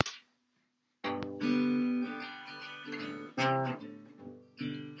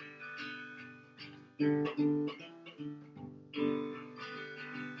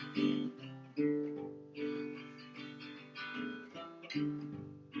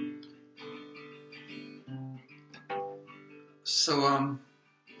So,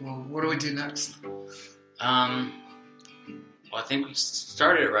 well, what do we do next? Well, I think we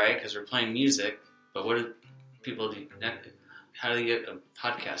started it right because we're playing music. But what do people do? How do they get a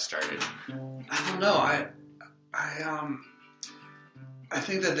podcast started? I don't know. I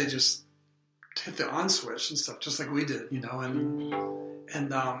think that they just hit the on switch and stuff, just like we did, and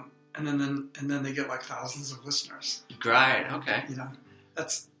then they get like thousands of listeners. Right. Okay.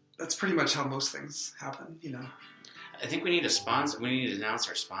 That's pretty much how most things happen. I think we need a sponsor. We need to announce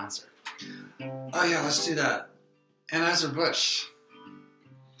our sponsor. Oh yeah, let's do that. Anheuser-Busch.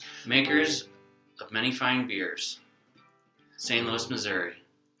 Makers of many fine beers. St. Louis, Missouri.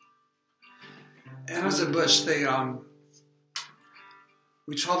 Anheuser-Busch,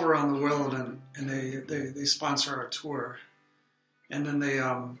 we travel around the world and they sponsor our tour. And then they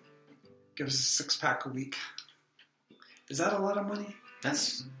give us a 6-pack a week. Is that a lot of money?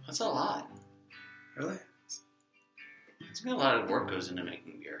 That's a lot. Really? I think a lot of work goes into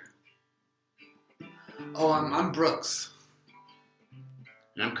making beer. Oh, I'm Brooks.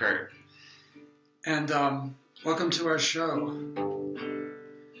 And I'm Kurt. And welcome to our show.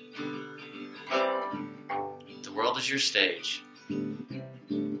 The world is your stage.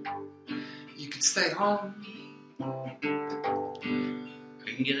 You can stay home. Or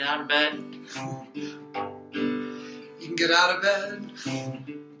you can get out of bed. You can get out of bed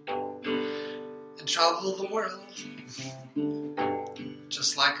and travel the world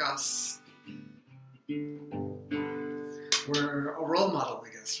just like us. We're a role model, I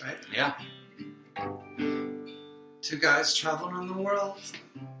guess, right? Yeah. 2 guys traveling around the world.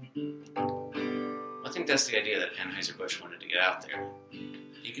 I think that's the idea that Anheuser-Busch wanted to get out there.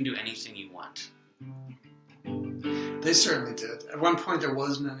 You can do anything you want. They certainly did. At one point there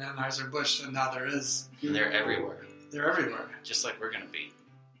wasn't an Anheuser-Busch, and now there is. And they're everywhere. They're everywhere. Just like we're going to be.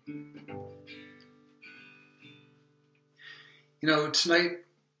 Tonight,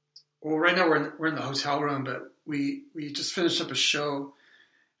 well, right now we're in the hotel room, but we just finished up a show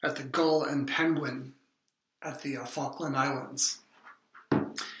at the Gull and Penguin at the Falkland Islands.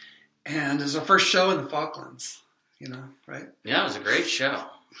 And it was our first show in the Falklands, right? Yeah, it was a great show.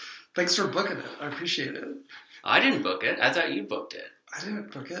 Thanks for booking it. I appreciate it. I didn't book it. I thought you booked it. I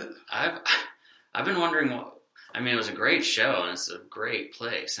didn't book it. I've been wondering it was a great show and it's a great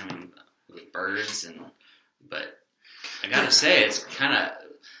place. With birds but I gotta say, it's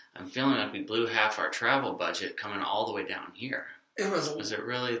I'm feeling like we blew half our travel budget coming all the way down here. Was it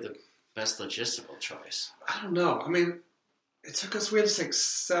really the best logistical choice? I don't know. It took us, we had to take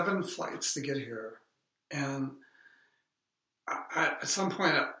 7 flights to get here. And at some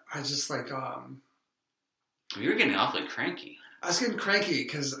point, I just you were getting awfully cranky. I was getting cranky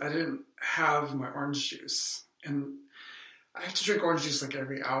because I didn't have my orange juice. And I have to drink orange juice like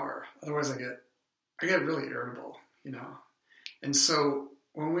every hour. Otherwise I get really irritable, And so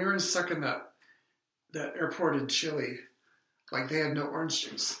when we were stuck in that airport in Chile, they had no orange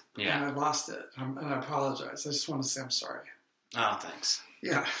juice. Yeah. And I lost it. And I apologize. I just want to say I'm sorry. Oh, thanks.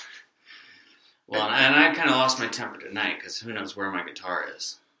 Yeah. Well, and I kind of lost my temper tonight because who knows where my guitar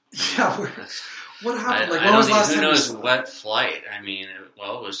is. Yeah. What happened? When was the last time? Who knows what flight? It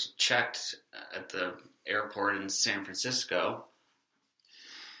was checked at the airport in San Francisco.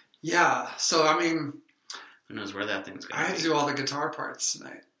 Yeah. So, who knows where that thing's going to be. I had to do all the guitar parts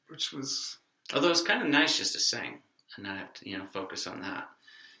tonight, which was... Although it's kind of nice just to sing and not have to, focus on that.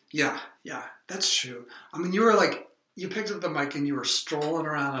 Yeah, that's true. You were you picked up the mic and you were strolling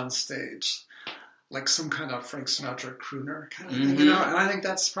around on stage like some kind of Frank Sinatra crooner kind of thing, And I think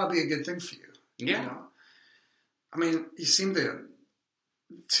that's probably a good thing for you. Yeah. You seem to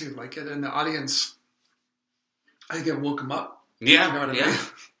like it, and the audience, I think it woke them up. Yeah, you know what I mean?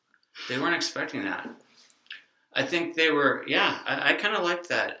 They weren't expecting that. I think they were, I kind of liked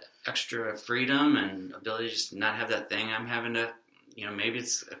that extra freedom and ability to just not have that thing I'm having to, maybe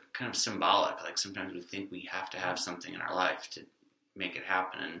it's kind of symbolic. Like sometimes we think we have to have something in our life to make it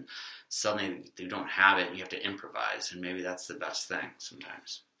happen, and suddenly you don't have it and you have to improvise, and maybe that's the best thing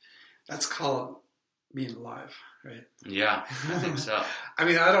sometimes. That's called being alive, right? Yeah, I think so. I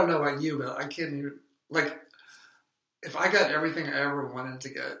don't know about you, but I can't even, if I got everything I ever wanted to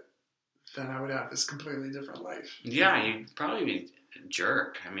get, then I would have this completely different life. Yeah, you'd probably be a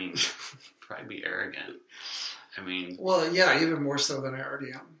jerk. Probably be arrogant. Well, yeah, even more so than I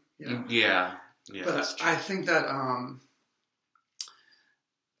already am. Yeah. But I think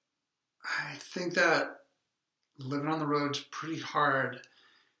that living on the road's pretty hard.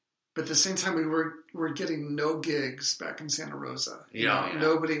 But at the same time, we were getting no gigs back in Santa Rosa.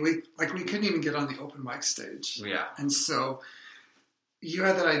 Nobody. We couldn't even get on the open mic stage. Yeah. And so you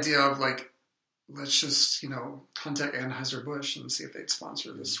had that idea of let's just, contact Anheuser-Busch and see if they'd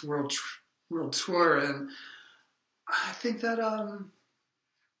sponsor this world tour. And I think that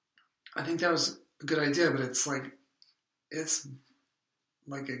was a good idea, but it's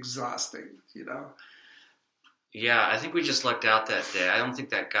exhausting, Yeah, I think we just lucked out that day. I don't think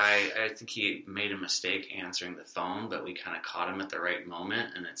that guy, I think he made a mistake answering the phone, but we kind of caught him at the right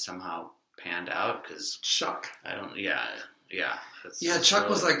moment and it somehow panned out because Chuck. Yeah. Chuck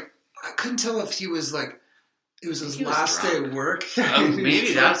was like, I couldn't tell if he was like, it was his last day of work.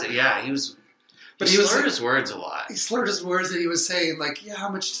 Maybe that's it. Yeah, he was. But he slurred his words a lot. He slurred his words, and he was saying like, "Yeah, how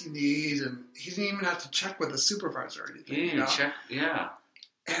much do you need?" And he didn't even have to check with the supervisor or anything. He didn't check. Yeah.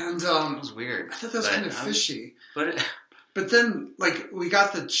 And it was weird. I thought that was kind of fishy. But then, we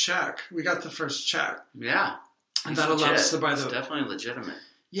got the check. We got the first check. Yeah. And that allowed us to buy It's definitely legitimate.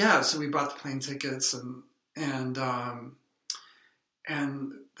 Yeah, so we bought the plane tickets and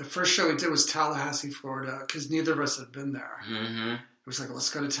the first show we did was Tallahassee, Florida, because neither of us had been there. Mm-hmm. It was like,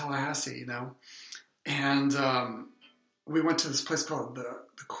 let's go to Tallahassee, And we went to this place called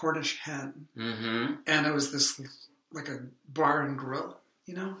the Cornish Hen. Mm-hmm. And it was this, like a bar and grill,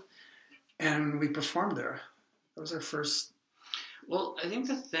 And we performed there. That was our first. Well, I think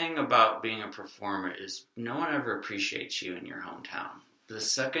the thing about being a performer is no one ever appreciates you in your hometown. The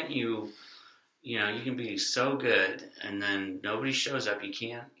second you can be so good and then nobody shows up, you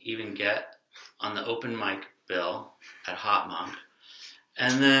can't even get on the open mic bill at Hot Monk.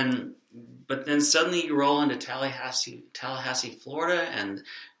 But then suddenly you roll into Tallahassee, Florida, and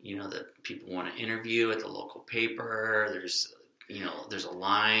the people want to interview at the local paper. There's a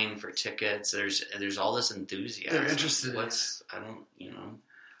line for tickets. There's all this enthusiasm. They're interested.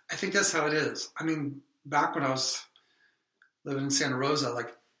 I think that's how it is. I mean, back when I was living in Santa Rosa,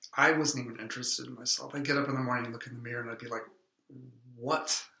 I wasn't even interested in myself. I'd get up in the morning and look in the mirror and I'd be like,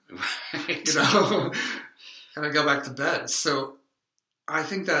 what? Right. And I'd go back to bed. So I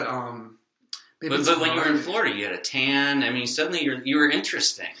think that maybe But when you were in Florida, you had a tan. I mean, suddenly you were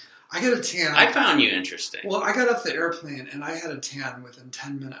interesting. I got a tan. I found you interesting. Well, I got off the airplane and I had a tan within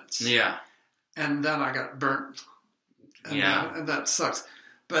 10 minutes. Yeah. And then I got burnt. And that sucks.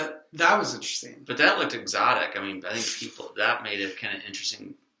 But that was interesting. But that looked exotic. I mean, I think that made it kind of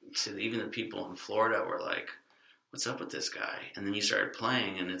interesting to even the people in Florida were like, what's up with this guy? And then you started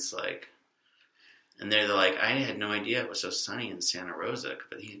playing and it's like, and they're like, I had no idea it was so sunny in Santa Rosa,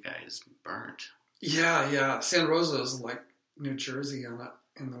 but these guys burnt. Yeah. Santa Rosa is like New Jersey in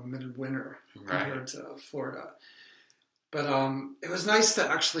the midwinter compared to Florida. But it was nice to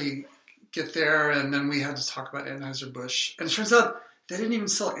actually get there, and then we had to talk about Anheuser-Busch. And it turns out they didn't even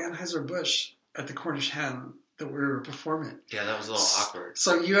sell Anheuser-Busch at the Cornish Hen that we were performing. Yeah, that was a little awkward.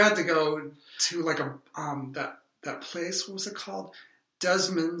 So you had to go to like a that place. What was it called?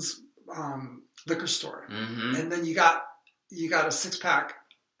 Desmond's liquor store. Mm-hmm. And then you got a 6-pack,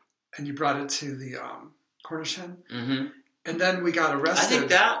 and you brought it to the Cornish Hen. Mm-hmm. And then we got arrested. I think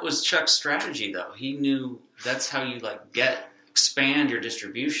that was Chuck's strategy, though. He knew that's how you expand your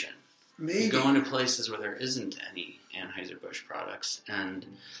distribution. Maybe. You go into places where there isn't any Anheuser-Busch products, and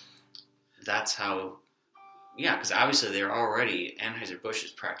that's how. Yeah, because obviously they're already Anheuser-Busch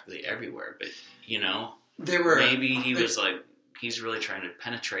is practically everywhere, but they were. Maybe he's really trying to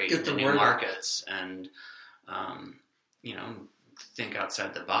penetrate into new markets and think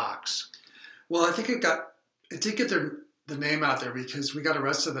outside the box. Well, I think it did get the name out there because we got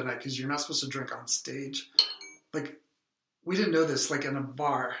arrested that night because you're not supposed to drink on stage. We didn't know this. In a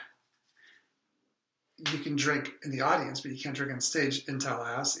bar, you can drink in the audience, but you can't drink on stage in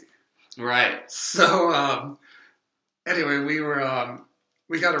Tallahassee. Right. So anyway,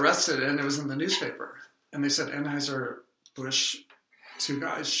 we got arrested and it was in the newspaper, and they said Anheuser-Busch Two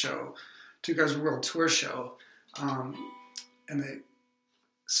Guys World Tour show,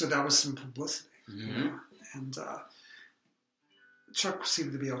 so that was some publicity. Mm-hmm. And Chuck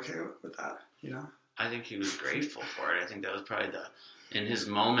seemed to be okay with that. I think he was grateful for it. I think that was probably in his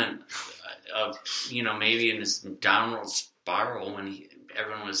moment of maybe in this downward spiral when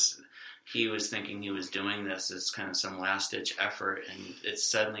he was thinking he was doing this as kind of some last ditch effort, and it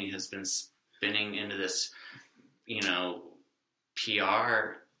suddenly has been spinning into this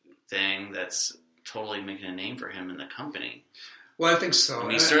PR thing that's totally making a name for him in the company. Well, I think so. I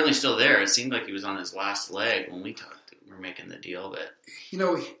mean, he's certainly still there. It seemed like he was on his last leg when we were making the deal, but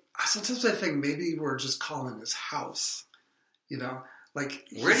sometimes I think maybe we're just calling his house. Where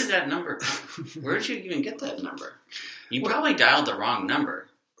did that number come? Where did you even get that number? You probably dialed the wrong number.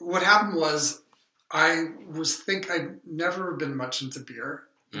 What happened was I'd never been much into beer,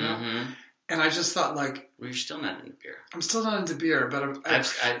 Mm-hmm. And I just thought well, you're still not into beer. I'm still not into beer, but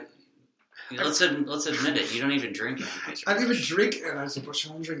let's admit it. You don't even drink Anheuser-Busch. I didn't even drink Anheuser-Busch.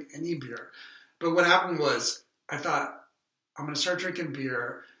 I don't drink any beer. But what happened was, I thought, I'm going to start drinking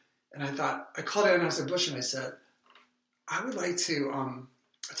beer. And I called Anheuser-Busch and I said, I would like to,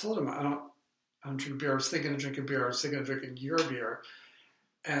 I told him I don't drink beer. I was thinking of drinking beer. I was thinking of drinking your beer.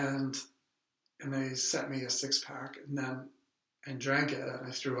 And they sent me a 6-pack and drank it, and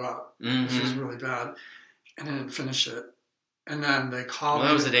I threw up, which was really bad. And I didn't finish it. And then they called me.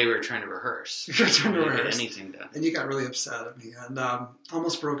 That was the day we were trying to rehearse. We were trying to rehearse. Get anything done. And you got really upset at me and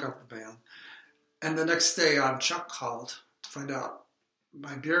almost broke up the band. And the next day, Chuck called to find out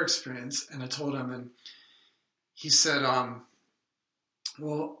my beer experience, and I told him, and he said,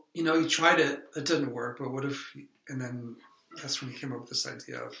 well, you tried it. It didn't work, but what if... And then that's when he came up with this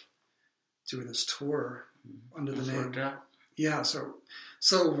idea of doing this tour under the name. Yeah, so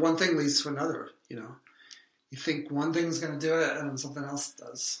one thing leads to another, You think one thing's going to do it, and then something else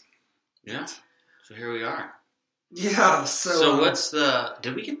does. Yeah. So here we are. Yeah, So what's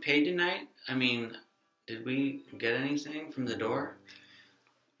did we get paid tonight? I mean, did we get anything from the door?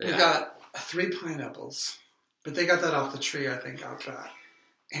 We got 3 pineapples, but they got that off the tree, I think, out back.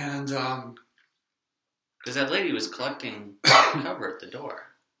 And... because that lady was collecting cover at the door.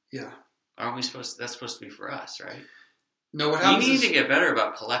 Yeah. Aren't we that's supposed to be for us, right? No, what happens You need to get better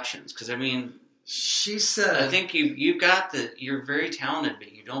about collections, because, I mean... She said... I think you've got you're very talented,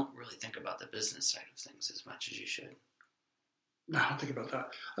 but you don't really think about the business side of things as much as you should. No, I don't think about that.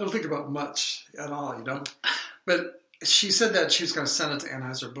 I don't think about much at all, But she said that she was going to send it to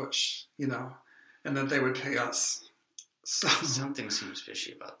Anheuser-Busch, and that they would pay us. So something seems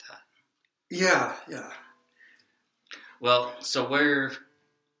fishy about that. Yeah. Well, so what are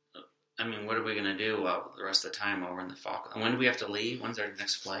we going to do the rest of the time while we're in the Falklands? When do we have to leave? When's our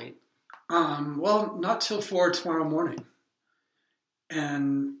next flight? Well, not till 4 tomorrow morning.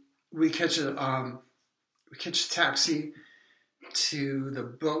 And we catch a taxi to the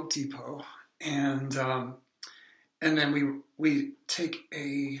boat depot, and then we take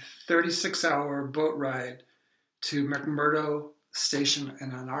a 36-hour boat ride to McMurdo Station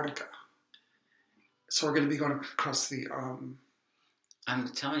in Antarctica. So we're going to be going across the... I'm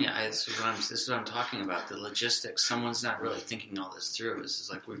telling you, this is what I'm talking about. The logistics. Someone's not really thinking all this through. This is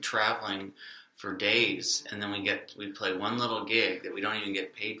like we're traveling for days, and then we play one little gig that we don't even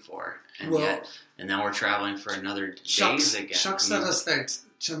get paid for, and now we're traveling for another days again. Chuck sends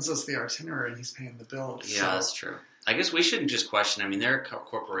us the itinerary, and he's paying the bill. Yeah, that's true. I guess we shouldn't just question. I mean, they're a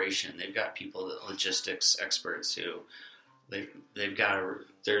corporation. They've got people, logistics experts who they've got.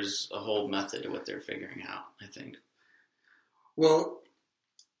 There's a whole method to what they're figuring out, I think. Well,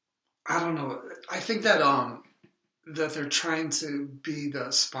 I don't know. I think that that they're trying to be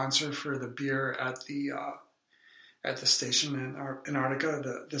the sponsor for the beer at the station in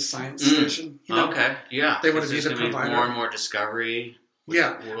Antarctica, the science station. Okay, yeah. They want to be the provider. More and more discovery.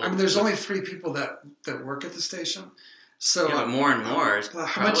 Yeah, I mean, there's only 3 people that work at the station. So but more and more is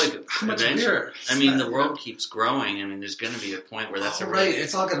how much beer? I mean, the world keeps growing. I mean, there's going to be a point where that's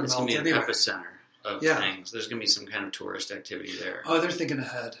it's all going to melt be anyway. An epicenter of things. There's going to be some kind of tourist activity there. Oh, they're thinking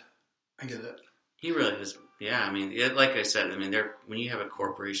ahead. I get it. He really is. Yeah, I mean, like I said, I mean, when you have a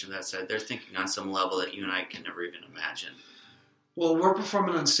corporation of that side, they're thinking on some level that you and I can never even imagine. Well, we're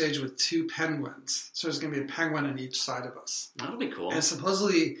performing on stage with 2 penguins, so there's going to be a penguin on each side of us. That'll be cool. And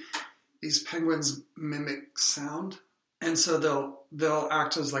supposedly, these penguins mimic sound, and so they'll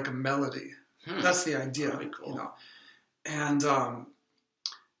act as like a melody. That's the idea. That'll be cool. And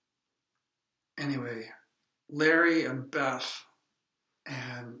anyway, Larry and Beth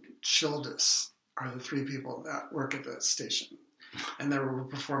and Childis are the 3 people that work at the station, and that we're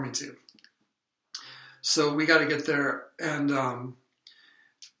performing to. So we got to get there, and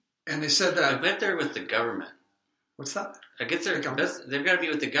they said that... I bet they're with the government. What's that? I guess they've got to be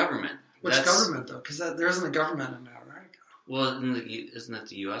with the government. Which government, though? Because there isn't a government in Antarctica. Well, isn't it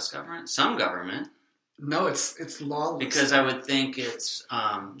the U.S. government? Some government. No, it's lawless. Because I would think it's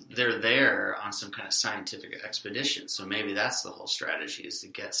they're there on some kind of scientific expedition, so maybe that's the whole strategy, is to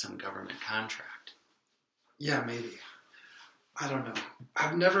get some government contract. Yeah, maybe. I don't know.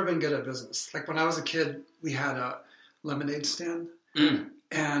 I've never been good at business. Like when I was a kid, we had a lemonade stand,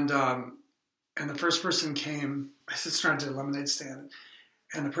 and the first person came. My sister and I did a lemonade stand,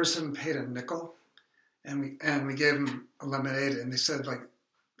 and the person paid a nickel, and we gave him a lemonade, and they said, like,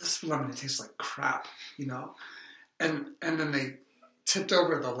 this lemonade tastes like crap, and then they tipped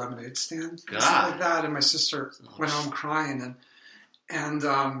over the lemonade stand, and stuff like that, and my sister went home crying, and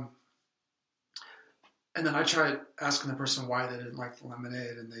then I tried asking the person why they didn't like the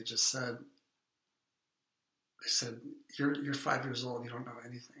lemonade, and they just said they said, you're 5 years old, you don't know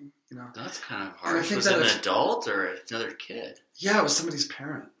anything, you know. That's kind of And I harsh. think Was that it if- an adult or another kid? Yeah, it was somebody's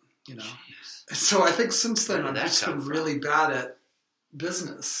parent, you know. Jeez. So I think since then Where I've did that just come been from? really bad at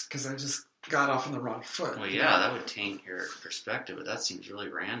business because I just got off on the wrong foot. Well, you yeah, know? that would taint your perspective, but that seems really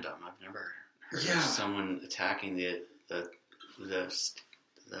random. I've never heard Yeah. of someone attacking the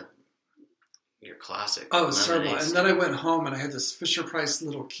your classic. Oh, it's terrible. lemonade And then I went home and I had this Fisher Price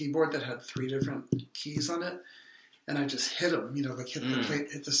little keyboard that had 3 different keys on it. And I just hit them, you know, like hit the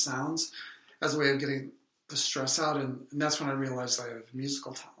plate, hit the sounds as a way of getting the stress out. And that's when I realized I have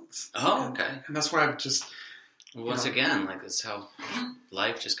musical talents. Oh, And- okay. And that's why I've just, Well, once again, like that's how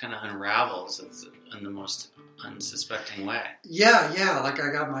life just kind of unravels in the most unsuspecting way. yeah, like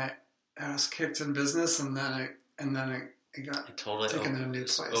I got my ass kicked in business and then I got It totally taken in a new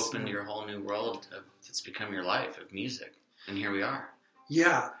place. opened your whole new world that's become your life of music, and here we are.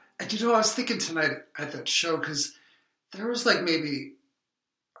 Yeah. And you know, I was thinking tonight at that show because there was like maybe,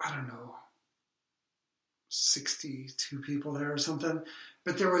 I don't know, 62 people there or something.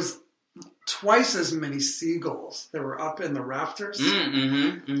 But there was twice as many seagulls that were up in the rafters.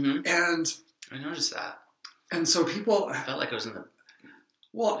 And I noticed that. and so people, I felt like I was in the.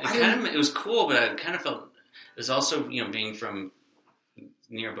 well, It was cool, but I kind of felt it was also being from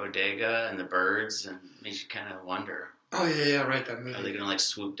near Bodega and the birds, and makes you kind of wonder, oh yeah, right, that are they movie. going to like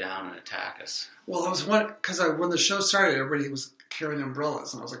swoop down and attack us? Well, I was because when the show started, everybody was carrying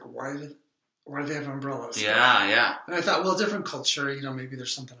umbrellas, and I was like, why do they have umbrellas? Yeah. And I thought, well, different culture, you know, maybe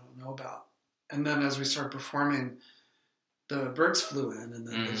there's something I don't know about. And then as we started performing, the birds flew in, and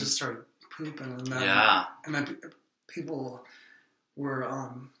then they just started pooping, and then people were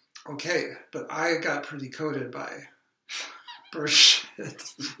okay, but I got pretty coated by bird shit.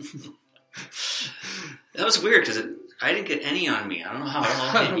 That was weird because I didn't get any on me. I don't know how it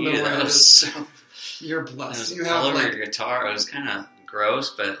all I hit don't know you. why That it was is. so. You're It blessed. was You all have over like your guitar. It was kind of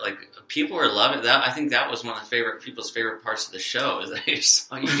gross, but like people were loving that. I think that was one of the people's favorite parts of the show is that you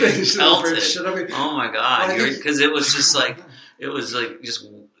saw you getting pelted. shit on me. Oh my god! Well, I think- Because it was just like just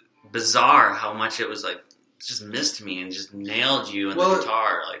bizarre how much it was like just missed me and just nailed you in the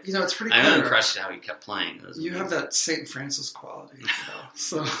guitar. Like You know, it's pretty I'm clever. impressed at how you kept playing. It was You have amazing. that St. Francis quality, you know.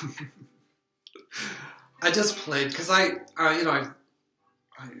 So I just played because Well,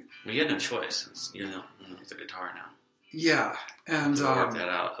 you had no choice. It's, it's a guitar now. yeah, and So work that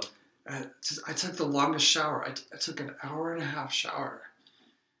out. I took the longest shower. I took an hour and a half shower,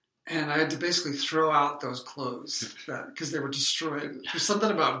 and I had to basically throw out those clothes because they were destroyed. There's something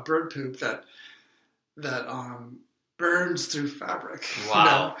about bird poop that burns through fabric. Wow. You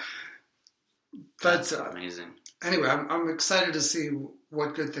know? But That's amazing. anyway, I'm excited to see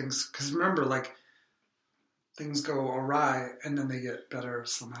what good things. Because remember, like things go awry and then they get better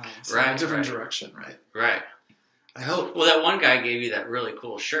somehow. So Right, a different right. direction, right? Right. I hope. Well, that one guy gave you that really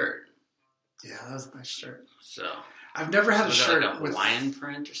cool shirt. Yeah, that was a nice shirt. So I've never had a was that shirt like a with. Hawaiian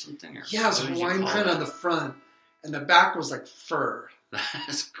print or something? Or Yeah, it was a what would you Hawaiian call print it? on the front, and the back was like fur.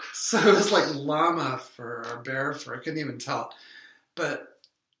 That's So it was like llama fur or bear fur. I couldn't even tell. But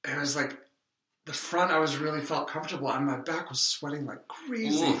it was like the front, I really felt comfortable, and my back was sweating like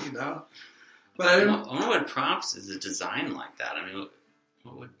crazy, Oof. you know? But I didn't. I wonder what prompts is a design like that. I mean,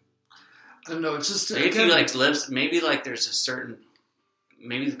 what would I don't know. It's just. maybe if again, you like lives, maybe like there's a certain,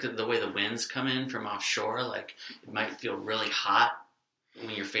 maybe the way the winds come in from offshore, like it might feel really hot when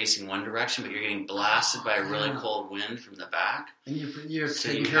you're facing one direction, but you're getting blasted by a really Yeah. cold wind from the back. And you're So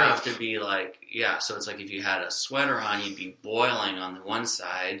taking you care have of. to be like, yeah. So it's like if you had a sweater on, you'd be boiling on the one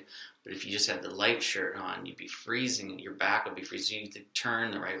side. But if you just had the light shirt on, you'd be freezing, and your back would be freezing. You need to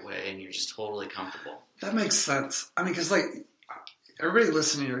turn the right way, and you're just totally comfortable. That makes sense. I mean, because like everybody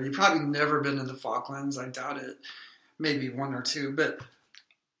listening here, you've probably never been to the Falklands. I doubt it. Maybe one or two. But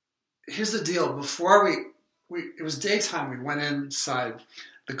here's the deal. Before it was daytime. We went inside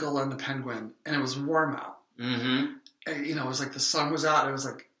the Gullah and the Penguin, and it was warm out. Mm-hmm. And, it was like the sun was out. It was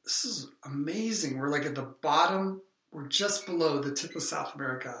like, this is amazing. We're like at the bottom. We're just below the tip of South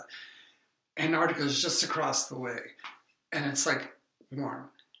America. Antarctica is just across the way. And it's like warm.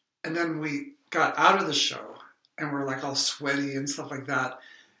 And then we got out of the show and we're like all sweaty and stuff like that.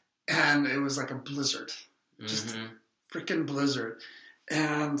 And it was like a blizzard. Just Mm-hmm. freaking blizzard.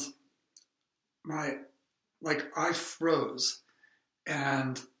 And I froze.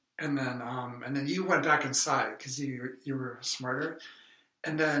 And then you went back inside because you were smarter.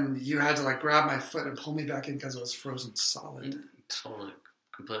 And then you had to like grab my foot and pull me back in because it was frozen solid. Totally,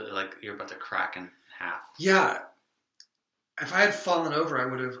 completely, like you're about to crack in half. Yeah. If I had fallen over, I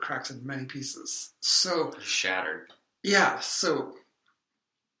would have cracked in many pieces. So, Shattered. yeah. So,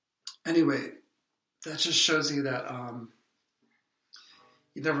 anyway, that just shows you that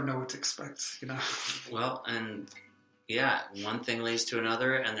you never know what to expect, you know. Well, and yeah, one thing leads to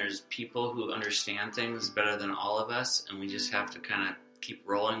another, and there's people who understand things better than all of us, and we just have to kind of keep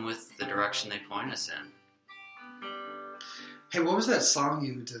rolling with the direction they point us in. Hey, what was that song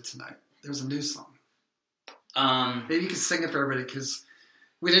you did tonight? There was a new song. Maybe you could sing it for everybody, because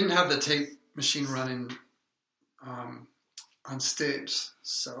we didn't have the tape machine running on stage,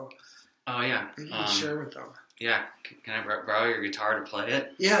 so. Oh yeah. Maybe you can share with them. Yeah, can I borrow your guitar to play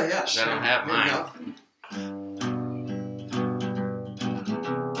it? Yeah, sure. I don't have mine.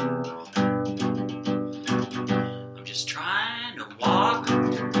 I'm just trying to walk.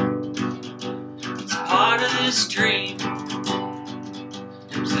 It's part of this dream.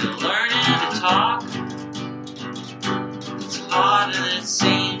 I'm still learning to talk. It's harder than it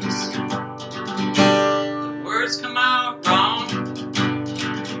seems. The words come out wrong.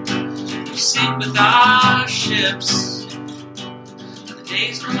 We sink with our ships. The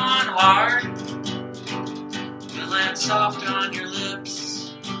days come on hard. We land soft on your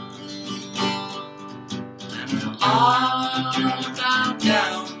lips. And we'll all bow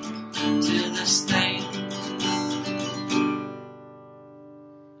down to this thing.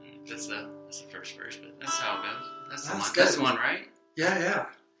 That's the first verse, but that's how it goes. That's the one. Good. That's the one, right? Yeah.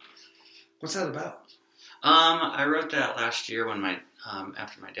 What's that about? I wrote that last year when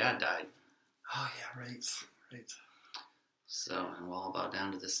after my dad died. Oh yeah, right. So, and we'll all bow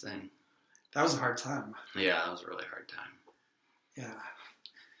down to this thing. That was a hard time. Yeah, that was a really hard time. Yeah.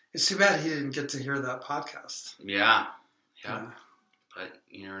 It's too bad he didn't get to hear that podcast. Yeah. But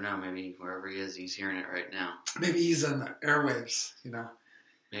you never know. Maybe wherever he is, he's hearing it right now. Maybe he's on the airwaves, you know.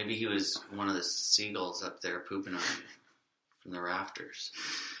 Maybe he was one of the seagulls up there pooping on you from the rafters.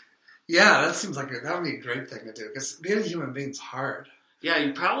 Yeah, that seems like that would be a great thing to do, because being a human being is hard. Yeah,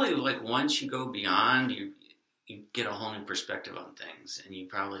 you probably, like, once you go beyond, you get a whole new perspective on things, and you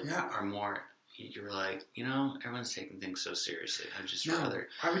probably are more, you're like, you know, everyone's taking things so seriously. I'd just rather.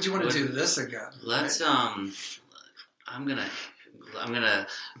 Why would you want to do this again? Let's, right? I'm gonna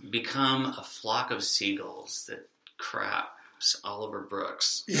become a flock of seagulls that craps all over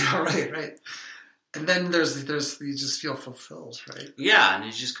Brooks. Yeah, right. And then there's you just feel fulfilled, right? Yeah, and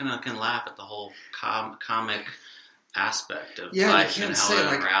you just kind of can laugh at the whole comic aspect of life and how it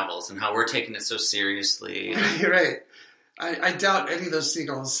unravels and how we're taking it so seriously. Right. I doubt any of those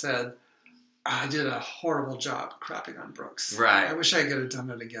seagulls said, I did a horrible job crapping on Brooks. Right. I wish I could have done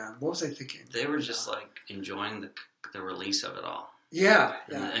it again. What was I thinking? They were just like enjoying the release of it all. Yeah.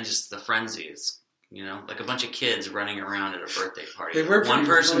 And just the frenzy. It's, you know, like a bunch of kids running around at a birthday party. They were one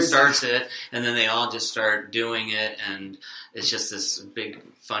person starts it, and then they all just start doing it, and it's just this big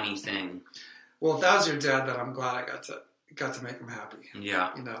funny thing. Well, if that was your dad, then I'm glad I got to make him happy.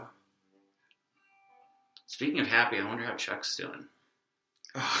 Yeah. You know. Speaking of happy, I wonder how Chuck's doing.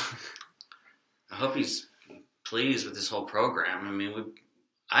 I hope he's pleased with this whole program. I mean,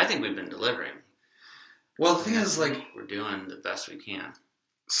 I think we've been delivering. Well, the thing is, like, we're doing the best we can.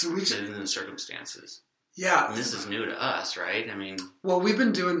 So we just, in the circumstances. Yeah. And this is new to us, right? I mean, well, we've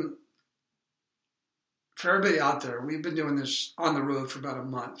been doing, for everybody out there, we've been doing this on the road for about a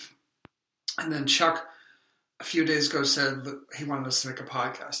month. And then Chuck, a few days ago, said that he wanted us to make a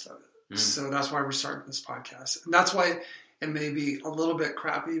podcast of it. Mm. So that's why we're starting this podcast. And that's why it may be a little bit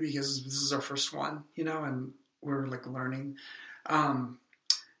crappy, because this is our first one, you know, and we're like learning.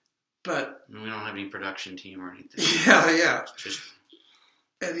 But we don't have any production team or anything. Yeah. Just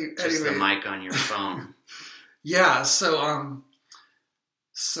anyway, the mic on your phone. Yeah. So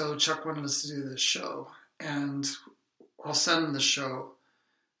Chuck wanted us to do this show, and I'll send him the show,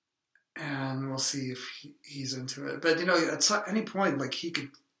 and we'll see if he's into it. But, you know, at any point, like, he could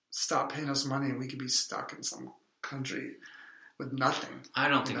stop paying us money and we could be stuck in some country with nothing. I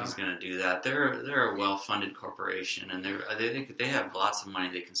don't think he's going to do that. They're a well-funded corporation, and they have lots of money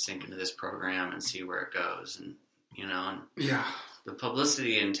they can sink into this program and see where it goes. And, you know, and yeah, the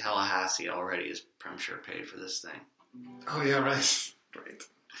publicity in Tallahassee already is, I'm sure, paid for this thing. Oh, yeah, right.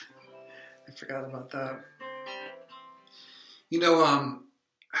 I forgot about that. You know,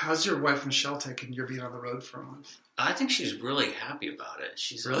 how's your wife Michelle taking your being on the road for a month? I think she's really happy about it.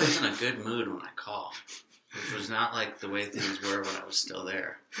 She's really always in a good mood when I call, which was not like the way things were when I was still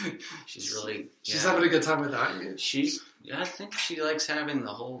there. She's really... She's having a good time without you? I think she likes having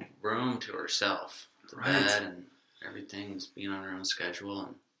the whole room to herself. The bed and everything's being on her own schedule.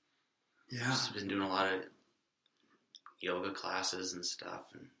 And she's been doing a lot of yoga classes and stuff.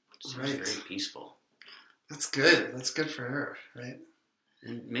 And she's very peaceful. That's good. That's good for her, right?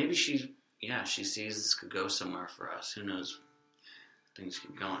 And maybe she sees this could go somewhere for us. Who knows? Things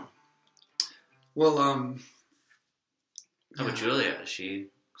keep going. Well, How about Julia? Is she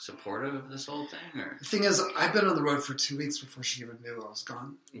supportive of this whole thing? Or the thing is, I've been on the road for 2 weeks before she even knew I was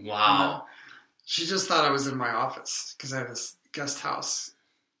gone. wow. She just thought I was in my office because I have this guest house.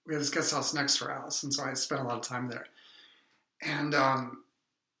 We have this guest house next to our house, and so I spent a lot of time there. And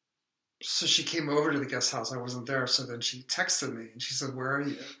so she came over to the guest house. I wasn't there, so then she texted me, and she said, "Where are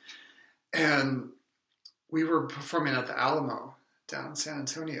you?" And we were performing at the Alamo down in San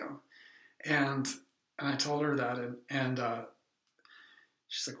Antonio, and I told her that, and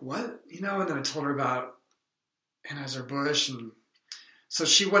she's like, "What?" And then I told her about Anheuser-Busch, and so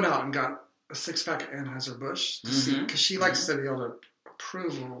she went out and got a 6-pack of Anheuser-Busch to see, because she likes to be able to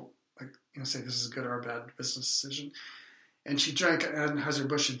approve, or say this is a good or a bad business decision. And she drank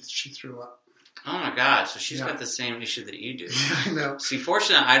Anheuser-Busch and she threw up. Oh my God! So she's got the same issue that you do. Yeah, I know. See,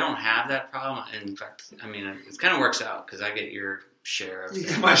 fortunately, I don't have that problem. In fact, I mean, it kind of works out because I get your share of. You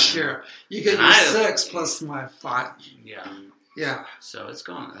get my share. You get your 6 plus my 5. Yeah. Yeah. So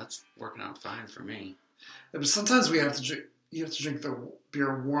that's working out fine for me. But sometimes we have to drink. You have to drink the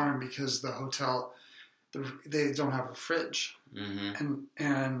beer warm because the hotel, they don't have a fridge, and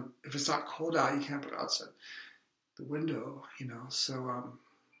if it's not cold out, you can't put it outside the window. So.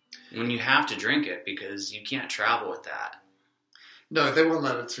 When you have to drink it because you can't travel with that. No, they won't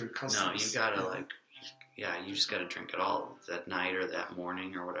let it through customs. No, you gotta you just gotta drink it all that night or that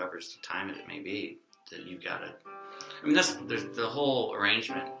morning or whatever the time it may be. That you gotta. I mean, there's the whole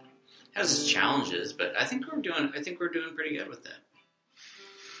arrangement has its challenges, but I think we're doing pretty good with it.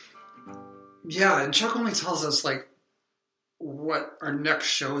 Yeah, and Chuck only tells us what our next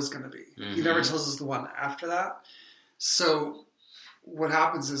show is going to be. He never tells us the one after that. So what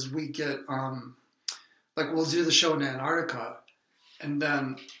happens is we get we'll do the show in Antarctica, and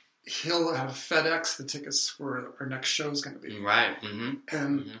then he'll have FedEx the tickets for our next show is going to be. Right.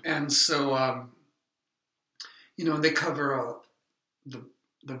 And so they cover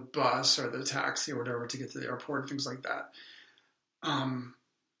the bus or the taxi or whatever to get to the airport and things like that. And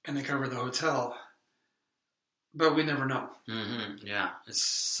they cover the hotel, but we never know. Yeah.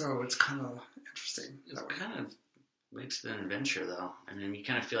 So it's kind of interesting. It kind of makes it an adventure, though. I mean, you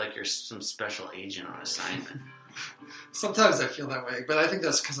kind of feel like you're some special agent on assignment. Sometimes I feel that way, but I think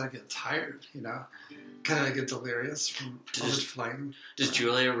that's because I get tired, kind of get delirious from all this flying. Does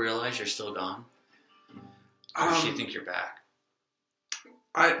Julia realize you're still gone? Or does she think you're back?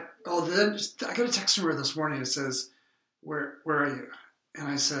 I got a text from her this morning. It says, where are you? And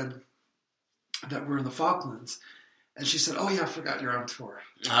I said that we're in the Falklands. And she said, "Oh yeah, I forgot you're on tour."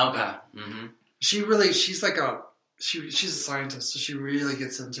 Okay. She's a scientist, so she really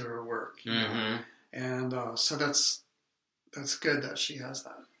gets into her work. And so that's good that she has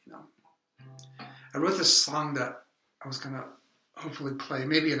that. I wrote this song that I was gonna hopefully play,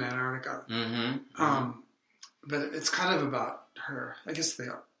 maybe in Antarctica. But it's kind of about her. I guess they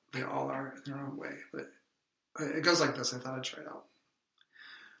all are in their own way. But it goes like this. I thought I'd try it out.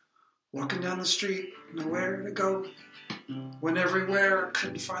 Walking down the street, nowhere to go. Went everywhere,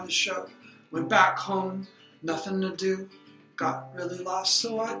 couldn't find the show. Went back home, nothing to do. Got really lost,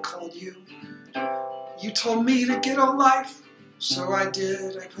 so I called you. You told me to get a life, so I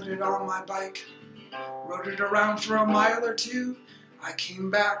did. I put it on my bike, rode it around for a mile or two. I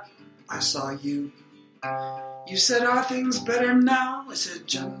came back, I saw you. You said, "Are things better now?" I said,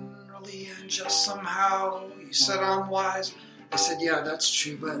 "Generally and just somehow." You said, "I'm wise." I said, "Yeah, that's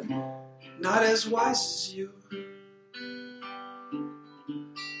true, but not as wise as you."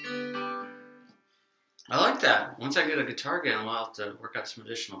 I like that. Once I get a guitar again, we'll have to work out some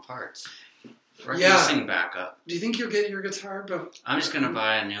additional parts. Or I Yeah. can sing backup. Do you think you'll get your guitar? But I'm just going to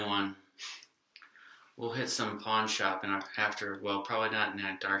buy a new one. We'll hit some pawn shop probably not in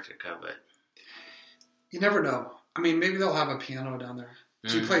Antarctica, but... You never know. I mean, maybe they'll have a piano down there.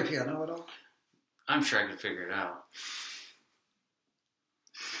 Do you play piano at all? I'm sure I could figure it out.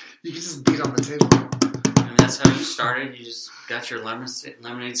 You can just beat on the table. And that's how you started. You just got your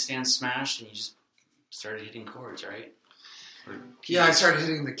lemonade stand smashed and you just started hitting chords, right? Yeah, I started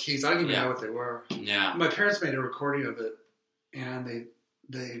hitting the keys. I didn't even know what they were. Yeah. My parents made a recording of it, and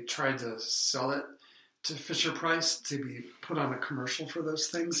they tried to sell it to Fisher Price to be put on a commercial for those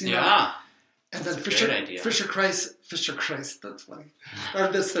things. You know? And then Fisher Price, that's funny.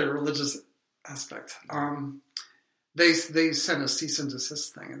 That's their religious aspect. They sent a cease and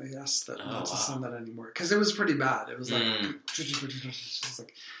desist thing, and they asked that not to send that anymore because it was pretty bad. It was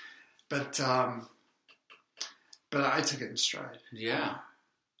but I took it in stride. Yeah.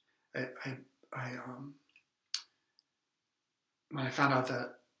 I when I found out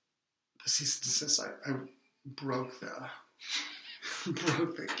that the cease and desist, I broke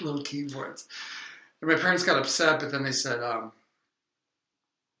broke the little keyboards. And my parents got upset, but then they said I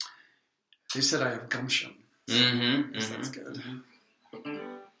have gumption. Mm-hmm. So that's good.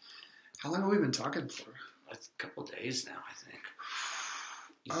 How long have we been talking for? A couple days now, I think.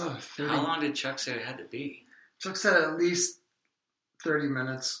 Oh, 30. How long did Chuck say it had to be? Chuck said at least 30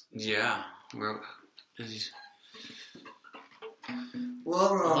 minutes. Yeah. Where is he?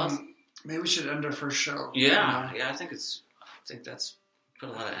 Well, maybe we should end our first show. Yeah, I think that's put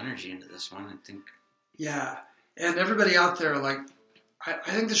a lot of energy into this one. I think. Yeah, and everybody out there, like, I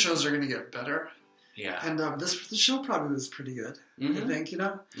think the shows are going to get better. Yeah. And the show probably was pretty good. Mm-hmm. I think,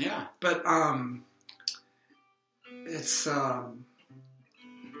 Yeah. But it's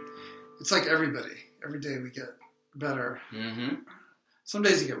like everybody. Every day we get better. Mm-hmm. Some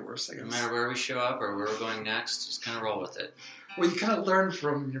days you get worse, I guess. No matter where we show up or where we're going next, just kind of roll with it. Well, you kind of learn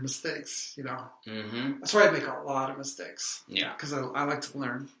from your mistakes, Mm-hmm. That's why I make a lot of mistakes. Yeah. Because I like to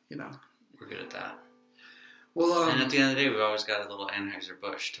learn, We're good at that. Well, and at the end of the day, we've always got a little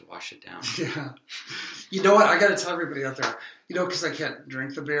Anheuser-Busch to wash it down. Yeah. You know what? I got to tell everybody out there, because I can't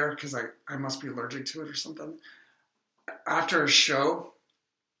drink the beer because I must be allergic to it or something. After a show,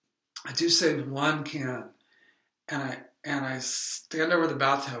 I do save one can, and I stand over the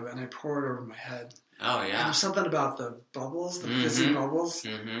bathtub and I pour it over my head. Oh, And yeah. there's something about the bubbles, the fizzy bubbles,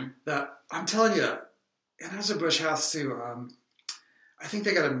 that I'm telling you, Anheuser-Busch has to, I think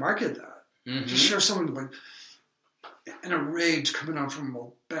they got to market that. Mm-hmm. Just show someone like in a rage coming home from a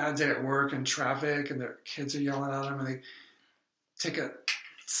bad day at work and traffic, and their kids are yelling at them, and they take a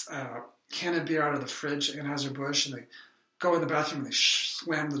can of beer out of the fridge, Anheuser-Busch, and they go in the bathroom and they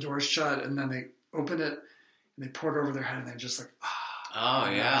slam the door shut, and then they open it and they pour it over their head, and they're just like, Oh,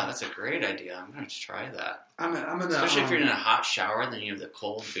 yeah. That's a great idea. I'm going to try that. I'm gonna, Especially if you're in a hot shower, then you have the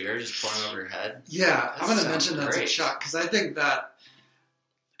cold beer just pouring over your head. Yeah, I'm going to mention that to great. Chuck, because I think that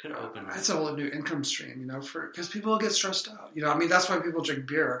Could open that's a whole new income stream, because people get stressed out. That's why people drink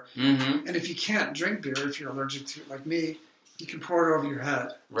beer. Mm-hmm. And if you can't drink beer, if you're allergic to it, like me, you can pour it over your head.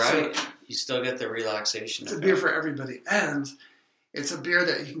 Right. So You still get the relaxation. it's a beer for everybody. And it's a beer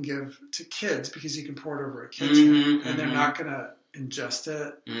that you can give to kids because you can pour it over a kid's head. And they're not going to ingest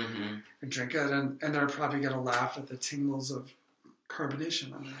it or drink it. And they're probably going to laugh at the tingles of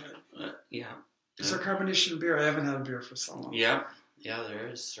carbonation on their head. Yeah. Is there carbonation in beer? I haven't had a beer for so long. Yeah. Yeah, there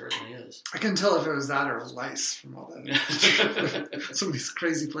is. Certainly is. I couldn't tell if it was that or lice from all that. Some of these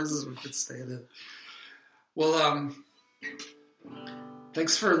crazy places we could stay in. Well,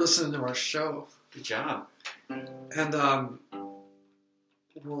 thanks for listening to our show. Good job. And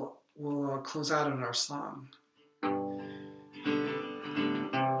we'll close out on our song.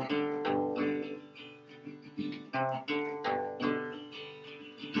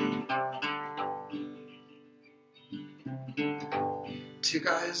 Two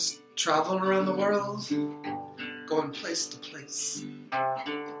guys traveling around the world, going place to place.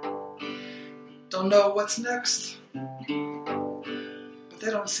 Don't know what's next, but they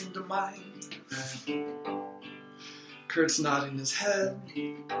don't seem to mind. Kurt's nodding his head.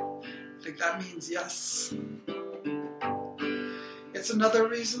 I think that means yes. It's another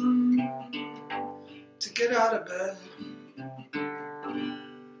reason to get out of bed.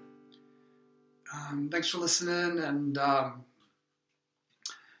 Thanks for listening, and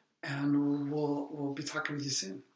we'll be talking with you soon.